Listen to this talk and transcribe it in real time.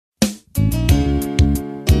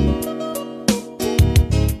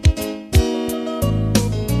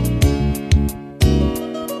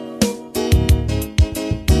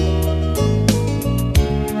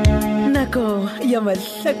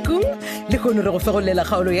Mahlakung le kono re go fegolela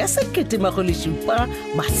kgaolo ya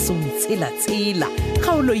 17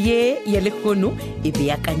 kgaolo ye ya lekgono e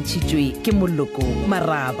beakantšhitšwe ke Mahlakung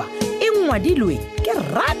Maraba e ngwadilwe ke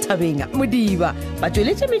Rathabeng Modiba ba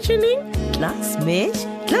tsweletše metšhineng Class Mesh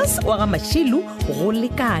Class wa ga Mashilu go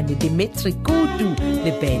lekane Dimitri Kutu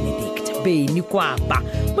le Benedict Beni Kwapa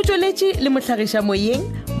motsweletši le mohlagiša moyeng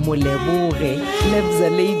Moleboge Lebza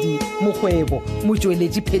Lady Mokgwebo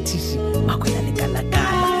motsweletši Phetiši Makwela le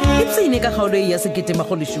Kalakala itsene ka kgaolo ya 17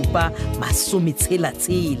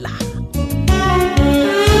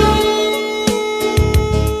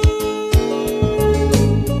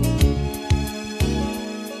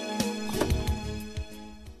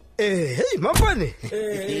 Hey, mapane.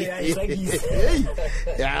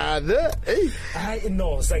 Ya the ai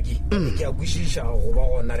no saki ke a kwishisha go ba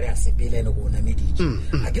gona re a sepele ne go na mediji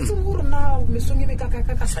a ke tse go rona mesong e ka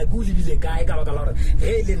sa go lebile kae ka baka la gore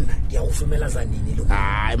he le nna ke a go fumela zanini lo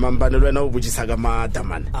ai mambane le wena o botsisa ka mata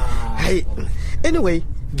man hai anyway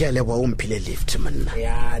gele wa umphile lift manna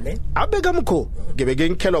ya ne abe ka mkho ke be ke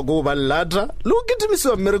nkhelwa go ba ladra lo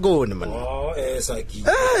kitimisiwa mmerekoni man saki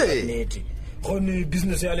neti gone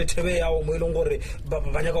business ya lethebe ya o mo ileng gore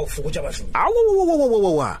ba nyaka go fokotsa basho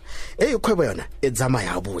awa khwebo yona e tsama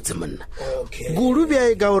ya botse manna okay guru bia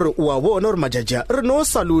e ka gore wa bona gore majaja re no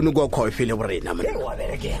saloon go coffee le borena man wa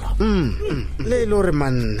berekela le lore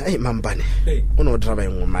man mambane o no drive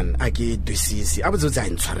engwe man a ke dusisi a botse a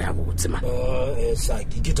ntshware ya botse man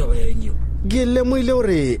saki ke taba ya nyo ke le mo ile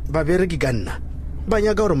gore ba bereki ka nna ba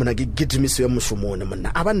nyaka gore mona ke gidimiso ya moshomone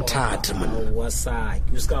monna a ba nthata monna wa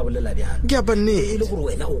saki o ska bolela bjang ke a ba nne ile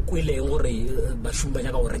gore wena o kweleng gore ba shumba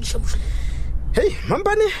nyaka go rekisha moshomo hey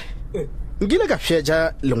mambane ngile ka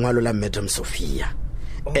fetša lengwalo la Madam Sophia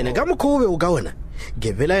ene ka mokhobe o ka ona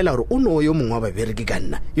ke belaela gore o no yo mongwe wa babereki ka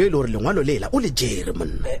nna yo ile gore lengwalo lela o le jere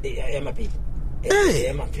monna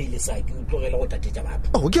mapele saki o tlogela go tatetša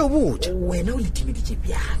batho ke a botša wena o le timeditše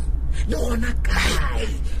bjang le gona kae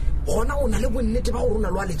gona o na le bonnete ba go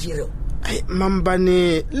rona lo a le jereo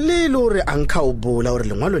mambane le lore anka o bola gore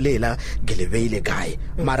lengwalo lela ke le beile kae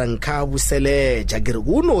mara nka buseletša ke re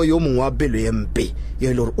o no yo mongwe wa pelo ye mpe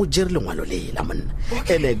yo ile gore o jere lengwalo lela monna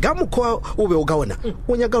ene ka mokgwa o be o ka ona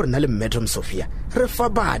o nyaka gore na le Madam Sophia re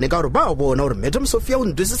fapane ka gore ba bona gore Madam Sophia o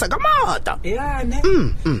ntwisisa ka mata yane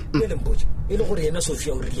le mpotse ile gore yena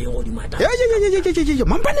Sophia o rileng go di mata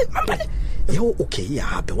mambane yo okay ya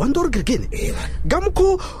hape wa ndore ke kene ga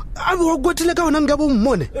mokho a bo gotile ka ona nga bo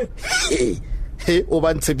mmone he o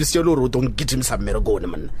ba ntshebisitse le gore o don't get him some mergone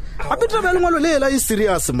man a petra ba lengwalo lela e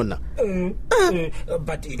serious monna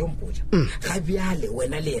but e don't put ga biale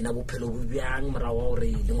wena le yena bophelo bo bjang mara wa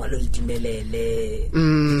gore lengwalo le timelele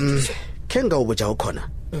kenga o boja o khona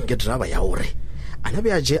ke driver ya ore ana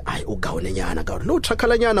be a je ai o gaone nyana ka lo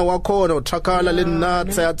thakala nyana wa khona o thakala le nna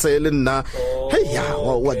tse le nna hey ya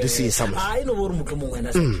wa dusisa ma ai no bore motho mongwe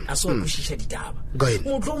na a so bushisha ditaba Going.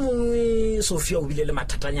 motho mongwe Sophia o bile le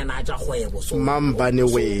mathatanyana a tja kgwebo so Mambane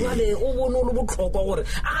we o bono lo botlhokwa gore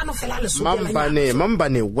a no fela le so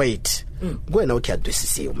Mambane wait gwena o ke a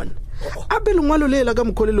dusisiwa man a be lengwalo lela ka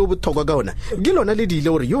mokgole le o bothokwa ka ona ke lona le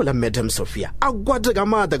dile gore yo la Madam Sophia a gwate ka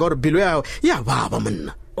mata ka gore bilo ya baba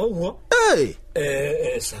monna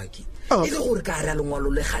saki ile gore ka ra lengwalo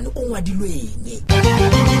le gane o ngwadilweng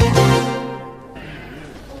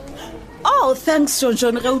thanks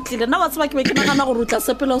John ge o tlile na ba tseba ke be ke nagana gore o tla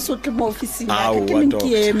sepela so tle mo office ya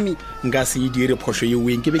ke emi nka se dire phosho ye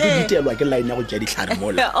weng ke be ke ditelwa ke line ya go tja ditlhare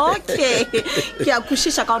mola okay ke a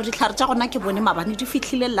kwishisha ka gore ditlhare tša gona ke bone mabane di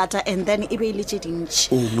fihlile lata and then e be ile tše dintši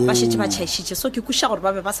ba šetse ba tšhaešitše so ke kwisha gore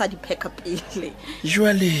ba be ba sa di pheka pele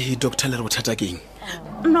jwale doctor le re bothata keng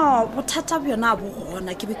no bothata bjona bo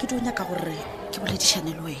gona ke be ke dunya ka gore ke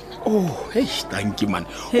boledišane le wena hey thank you man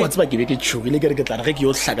wa tseba ke be ke tshogile ke re ke tla re ke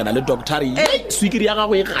yo hlakana le doctor swikiri ya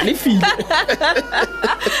gago e gale file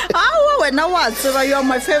wena wa tseba you are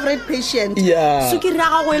my favorite patient swikiri ya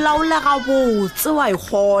gago e laola ga botse wa e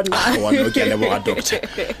gona wa no ke le boga doctor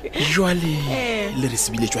jwale le re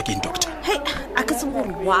sibiletswa ke doctor hey a ke tseba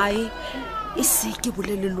gore why e se ke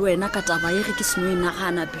bolele le wena ka taba ye ge ke seno e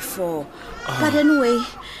nagana before but anyway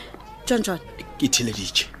John ke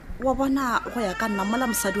theleditše wa bona go ya ka nna mola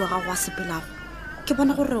mosadi wa gago wa sepelago ke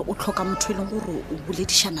bona gore o tlhoka motho e leng gore o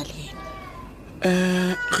boledišana le ena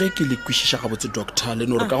ge ke le kwishisha ga botse doctor le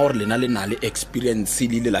no re ka gore lena le na le experience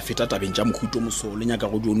le la feta tabeng tša mohuto moso le nyaka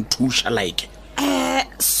go di o nthusha like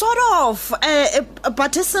sort of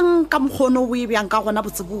but eseng ka mokgono o e bjang ka gona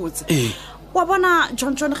botsebotse wa bona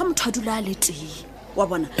John ge motho a dula a le tee wa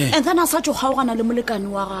bona and then a sa tšo kgaogana le molekane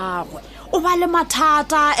wa gagwe o ba le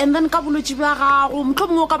mathata and then ka bolwetse bja gago motlho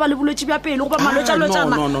mongwe o ka ba le bolwetse bja pele goba malwetse a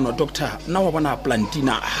lwetsana no doctor nna wa bona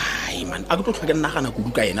plantina ai man a ke tlo tlhoke nnagana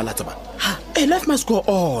kudu ka ena la tseba hey life must go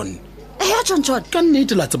on John ka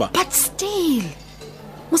nnete la tseba but still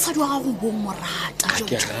mosadi wa gago bo morata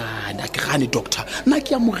ke gane doctor nna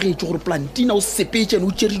ke amogetse gore plantina o sepetse ene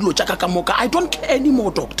o tšeridilo tša ka moka I don't care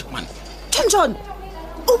anymore doctor man John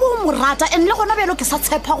o bo morata and le gona bjalo ke sa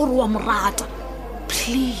tshepa gore wa morata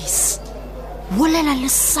please bolela le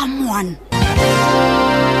someone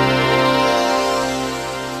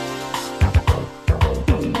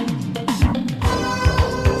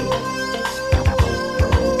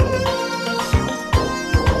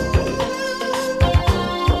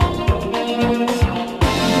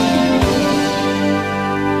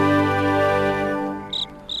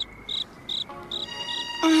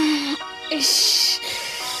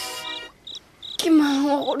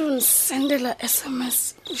sendela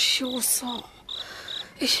SMS bushigo so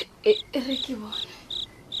ere ke bone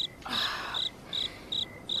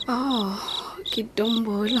ke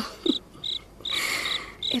dombolo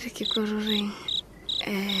ere ke kororeng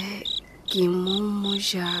ke mo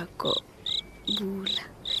jako bula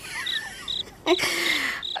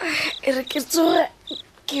ere ke tsoga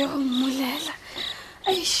ke molela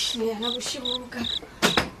yana bushigo ka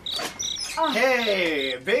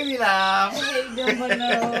Hey, baby love. Hey,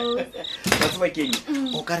 Domino. What's my king?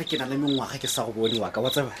 O ka re ke na le mengwaga ke sa go bone wa ka wa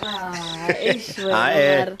tseba.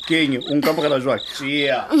 King, o nka bogela jwa.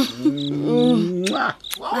 Chia.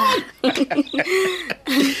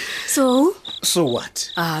 So what?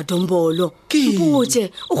 Dombolo. Mpotse,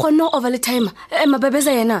 o gonna over the time.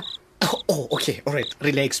 Mabebeza yena. Oh, okay. All right.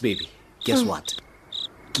 Relax, baby. Guess what?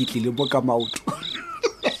 Ke tlile boka mauto.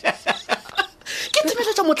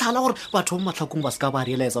 Tsa motlhala gore batho ba Mahlakung ba ska ba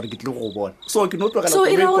realize gore ke tle go bona so ke no tlogela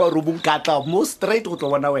go kwa rubung katla mo straight go tlo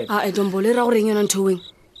bona wena Dombolo ra gore yena nthoeng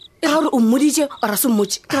e ra gore o mmoditse o ra se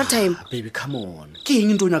mmotse ka time baby come on ke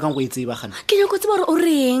eng ntho nya ka go etseba gana ke nyako tse gore o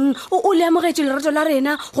reng o le amogetse le ratlo la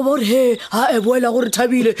rena go ba gore he ha e boela gore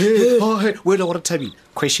Thabile wela gore Thabile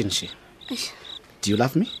question she do you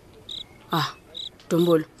love me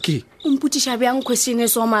Dombolo ke o mputisa bjang question e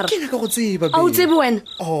so mara ke nyaka go tseba baby a o tsebe wena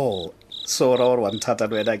so ra gore wa nthata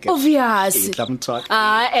le wena ke obvious tla mthaka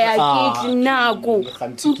ke nako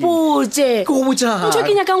mpotse go botsa ntho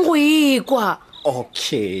ke nyakang go ikwa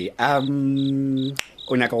okay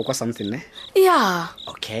o nyaka go kwa something ne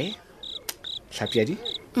okay hlapiadi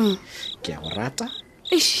ke a go rata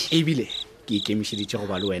ebile ke ikemišeditše go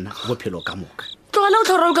ba le wena bophelo ka moka tlogela o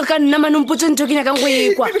tlhoroka ka nna mane mpotse ntho ke nyakang go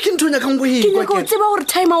ikwa ke ntho nyakang go ke nyaka o tseba gore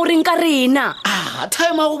time a o reng ka rena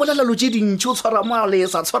time a go bolela lo tše dintši o tshwara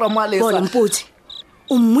malesa bona mpotse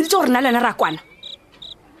o mmoditse gore na le wena ra kwana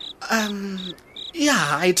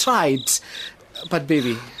yeah I tried but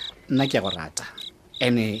baby nna ke a go rata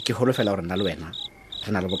ene ke holofela gore nna le wena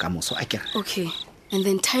re na le bokamoso a kere okay and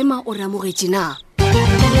then time o re amogetse na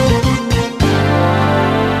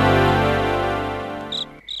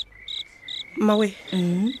mawe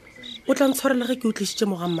o tla ntshwarela ge ke utlisitše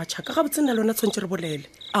mogang matšhaka ga botsena lona tshwantse re bolele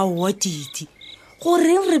aowa titi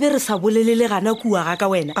goreng re be re sa bolelele gana kua ga ka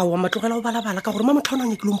wena aowa matlogela o balabala ka gore ma motlha o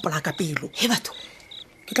nang e ke lo mpola ka pelo he batho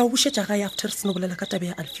ke tla go bušetša gae after re seno bolela ka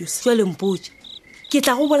tabe ya Alfius jwa lempotse ke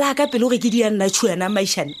tla go bola ka pelo ge ke di ya nna tšhuana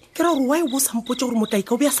maišane ke ra gore wa e bo sa mpotse gore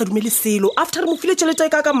motaika o be a sa dumele selo after re mo file tšhelete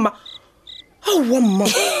e ka mma aowa mma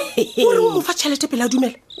ore o mo fa tšhelete pele a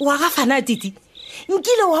dumela wa ga fana titi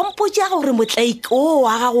nkile wa mpotsa gore motlaiko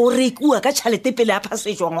wa ga go rekua ka tšhelete pele a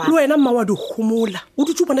phasetswa ngwana le wena mma wa di gomola o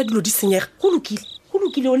dutse bona dilo di senyega go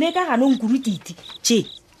lokile o le ka gana nkuru titi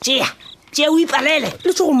tšea o ipalele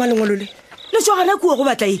le tso go mma lengwalo le tso gana kua go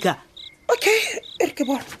batlaika okay e re ke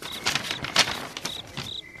bona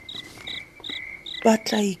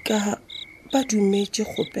batlaika ba dumetse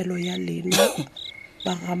kgopelo ya lena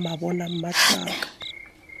ba ga mabona Mahlaka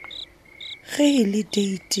ge e le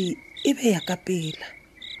date e be ya ka pela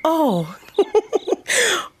o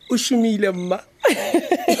šomile mma o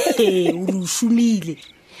re o šomile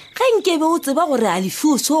ge nkebe o tseba gore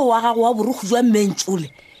Alfius wa gago wa borogo jwa mmentsole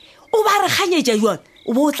o ba re kganyetša jwang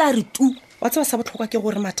o bo o tla re tu wa tseba sa botlhokwa ke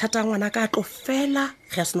gore mathata a ngwana ka a tlo fela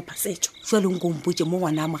ge a seno phasetšo jwaleng ko mpotse mo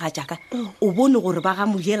ngwana a moga jaaka o bone gore ba ga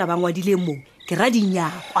mojela ba ngwadile moo ke ra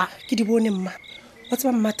dinyakwa ke di bone mma wa tseba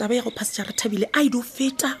mmataba ya go phasetša re Thabile a ido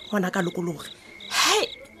feta ngwana ka lokologe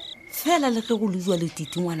fela le ge go lejwa le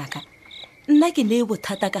titi ngwanaka nna ke ne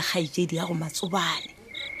bothata ka kgaitsedi ya go Matsobane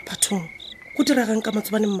bathong go diragang ka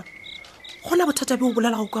Matsobane mma gona bothata be o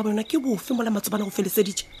bolela go kwa bona ke bofe mola Matsobane go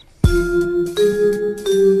feleseditše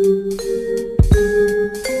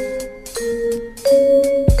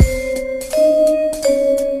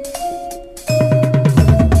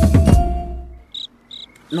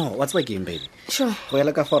wa tseba ke eng baby Sure. go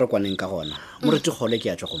yela ka fa re kwaneng ka gona moreti kgole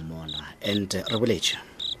ke a tswa go mmona and re boletse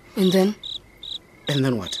And then?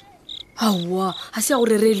 what Awa, a se ya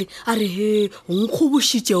gore rele a re he o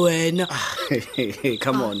nkgobošitše wena.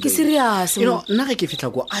 come on Ke baby. serious. you know nna ge ke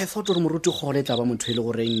fitla ko I thought gore moruti kgole e tla ba motho e le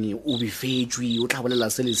goreng o befetswe o tla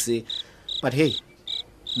bolela se le se but hey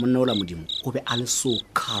monna o la modimo o be a le so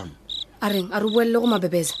calm A reng, a re boelele go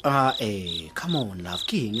mabebeza. come on love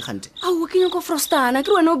ke eng gante Awa, ke nyako frostana,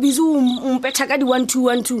 ke re wena o busy o mpetha ka di 1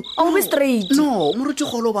 2 1 2. A o be straight. no moruti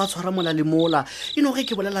kgole o ba tshwara mola le mola you know ge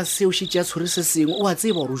ke bolela seo šetse ya tshwere se sengwe o a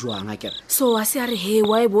tseba gore o jwang a kere So a se a re he,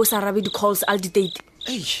 why bo sa arabe di-calls all di-date?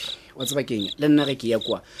 wa tseba keng le nna ge ke ya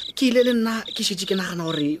kwa ke ile le nna ke šetse ke nagana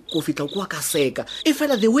gore ko fitla kwa ka seka e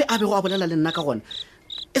fela the way a bego a bolela le nna ka gona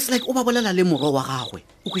it's like o ba bolela le morwa wa gagwe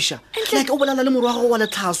o kwiša like o bolela le morwa wa gagwe wa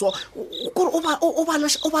letlhaswa kore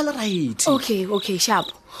o ba le right Okay, sharp.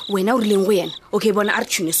 Wena o rileng go yena. Okay, bona a re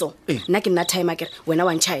tshune so. Nna ke nna time a kere, wena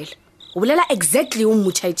wa ntšhaela. O bolela exactly o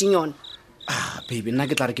mmotšhaetseng yona. baby nna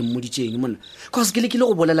ke tla re ke mmoditseng monna cause ke lekile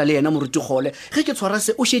go bolela le yena moruti kgole ge ke tshwara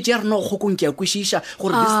se o šetse ya rena o kgokong ke ya kwešiša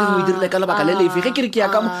gore this thing o e dirile ka lebaka le lefe ge ke re ke ya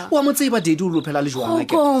ka mo o a mo tseba dedi o lophela le jwang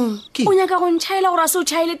Kong, o nyaka go ntšhaela gore a se o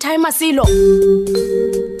tšhaele time a selo.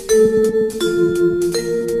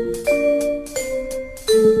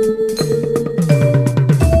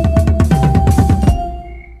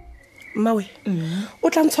 Mmawe, o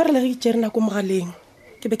tla ntshwarela ge ke tšere nako mogaleng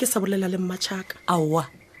ke be ke sa bolela le mmatšhaka. Aowa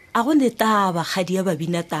a go netaba kgadi ya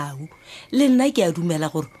babina tau le nna ke a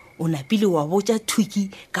dumela gore o napile wa botsa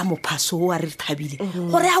thuki ka mophaso wa re thabile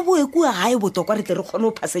gore a boe kua gae botokwa re tle re kgone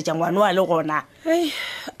go phasetša ngwane wa le gona Hei,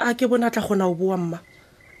 a ke bona tla gona o boa mma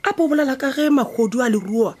apo o bolela ka ge magodu a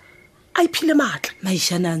leruo a iphile maatla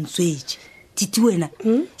maišana a ntswetse titi wena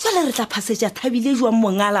jale re tla phasetša thabile jwang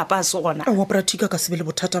monga a lapa a se gona wa pratika ka sebele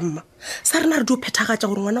bothata mma sa rena re di o phethagatša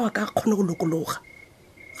gore ngwana wa ka a kgone go lokologa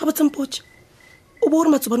ga botsempotse o bo gore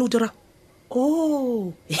matsobane o dirang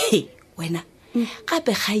wena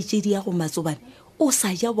gape kgaetsedi ya go matsobane o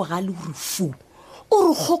sa ja bogale gore fu o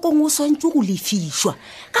re kgokong o swantse go lefišwa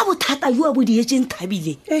ka bothata jo a bo dietseng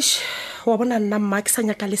thabile wa bona nna mma ke sa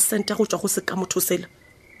nyaka le sente go tswa go se ka motho sela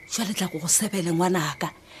jale tla go sebele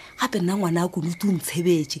ngwanaka gape nna ngwana a konutu o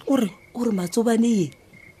ntshebetse o re matsobane ye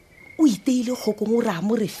o iteile kgokong o re a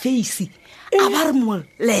mo re face a ba re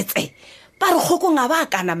moletse ba re kgokong a ba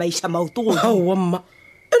kana maiša maoto aowa mma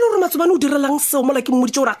e le gore matsobane o direlang seo mola ke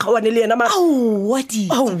mmoditse gore a kgawane le yena aowa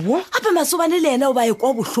gape matsobane le ena o ba e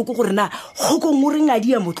kwa bohloko gore na kgokong o re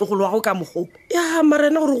ngadi ya motlogolo wa go ka mogo ya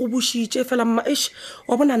marena gore go bošitše fela mma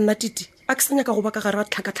wa bona nna titi a ke senya ka go ba ka gare ga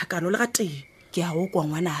tlhakatlhakano le ga tee ke a o kwa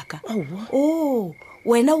ngwanaka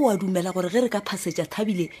wena o a dumela gore ge re ka phasetša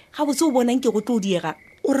thabile ga botse o bonang ke go tlo o diega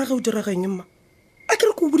o rage o dirageng mma a ke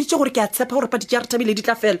re ko o boditše gore ke a tshepa gore pati tša re thabile di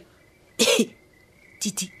tla fela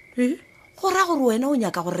titi go ra gore wena o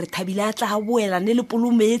nyaka gore re thabile a tla boelane le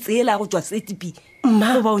polometse e la go tswa setipi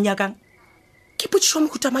mma go ba o nyakang ke potsišwa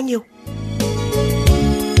mohutamang eo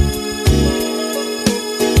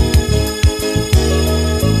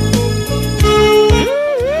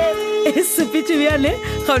sepetse bjale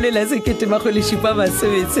kgaolela seketemagolešupa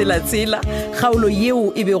masebetshela-tshela kgaolo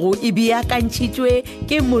yeo e bego e beakantšhitšwe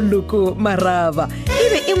ke Mahlakung maraba e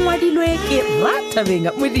be e ngwadilwe ke Rathabeng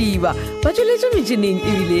Modiba ba tšweletše metšhineng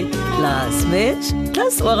ebile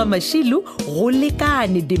class wa ga mašilu go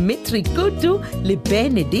lekane Dimitri Kutu le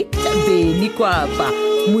Benedict Beni Kwapa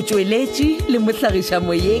motšweletši le mohlagiša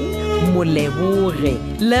moyeng Moleboge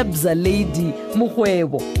Labza Lady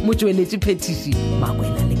Mokgwebo motšweletši phetiši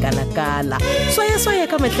Makwela Lekalakala swaya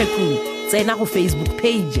ka Mahlakung tsena go Facebook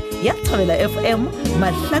page ya Thobela FM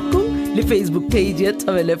Mahlakung le Facebook page ya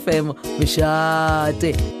Thobela FM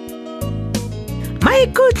Mošate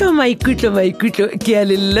maikutlo ke a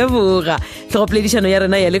leleboga tlhogopoledišano ya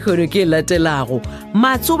rena ya lekgono ke e latelago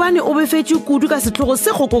matsobane o befetše kudu ka setlogo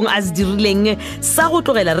se kgokong a se dirileng sa go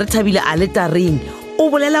tlogela re thabile a le tareng o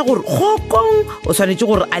bolela gore kgokong o swanetše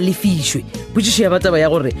gore a lefišwe botšišo ya bataba ya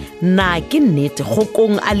gore na ke nnete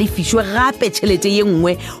kgokong a lefišwe gape tšhelete ye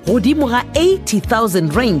nngwe godimo ga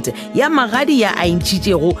 80,000 rand ya magadi ya a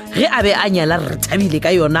ntšhitšego ge a be a nyala re thabile ka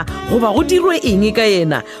yona goba go dirwe eng ka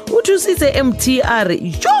yena o thusitse MTR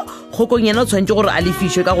kgokong yena o tshwanetse gore a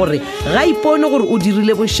lefišwe ka gore ga ipone gore o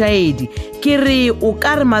dirile bošaedi ke re o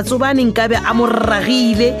ka re matsobane nkabe a mo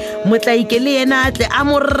ragile motlaike le yena a tle a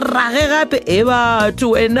mo rage gape e batho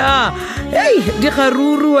wena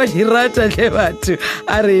dikgaruru wa dirata tle batho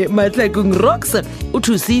a re Mahlakung Rocks o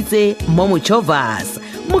thusitse Momo Chovas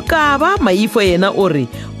mokaba maifo yena o re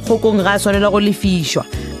kgokong ga a swanela go lefišwa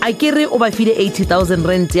a ke re o ba file 80,000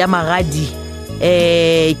 rand ya magadi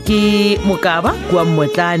ke Mokaba kua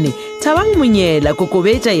Motlane. Thabang Monyela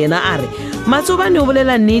Kokobetša yena a re Matsobane o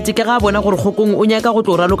bolela nnete ke ga bona gore Kgokong o nyaka go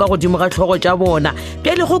tlo raloka godimo ga tlhogo tša bona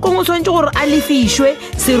pele Kgokong o tshwantse gore a lefišwe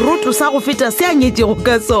seroto sa go feta se a nyetšego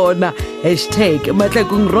ka sona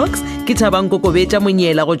 #Mahlakung rocks ke Thabang Kokobetša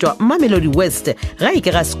Monyela go tšwa Mamelodi West ga e ke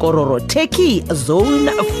ga Skororo Turkey Zone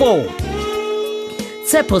 4.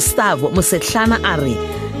 Tshepo Stavo Mosetlana a re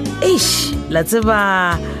la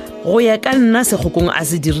tseba go ya ka nna se Kgokong a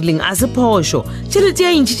se dirileng a se phošo tšhelete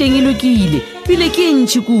ya ntšhitšeng e lokile pele ke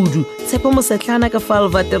ntšhi kudu. Tshepo Mosetlana ka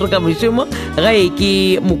Falvater ka mošomo ga e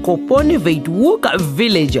ke Mokopone Veitwook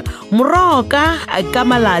Village Moroka ka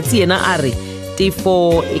Malatsi yena a re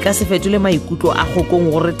tefo e ka se fetole maikutlo a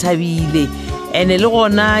Kgokong gore Thabile ene le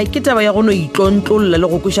gona ke taba ya go no itlontlolla le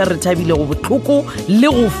go kweša re Thabile go botlhoko le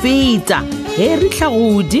go feta re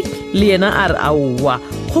tlhagodi le yena a re aowa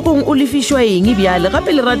Kgokong o lefišwa eng bjale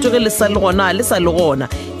gape le rato ge le sa le gona le sa le gona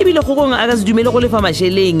ebile Kgokong a ka se dumele go lefa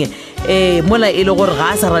mašheleng mola e le gore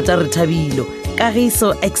ga a sa rata re Thabilo.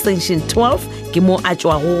 Kagiso extension 12 ke mo a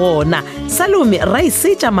tšwago gona. Salome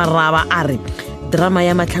Raisetša Maraba a re drama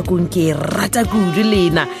ya Mahlakung ke rata kudu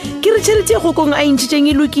lena ke re tšhelete Kgokong a ntšhitšeng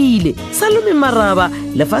e lokile. Salome Maraba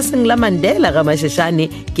lefaseng la Mandela ga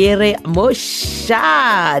Mašešane ke re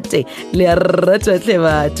mošate le rata tle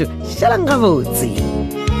batho šalang gabotse.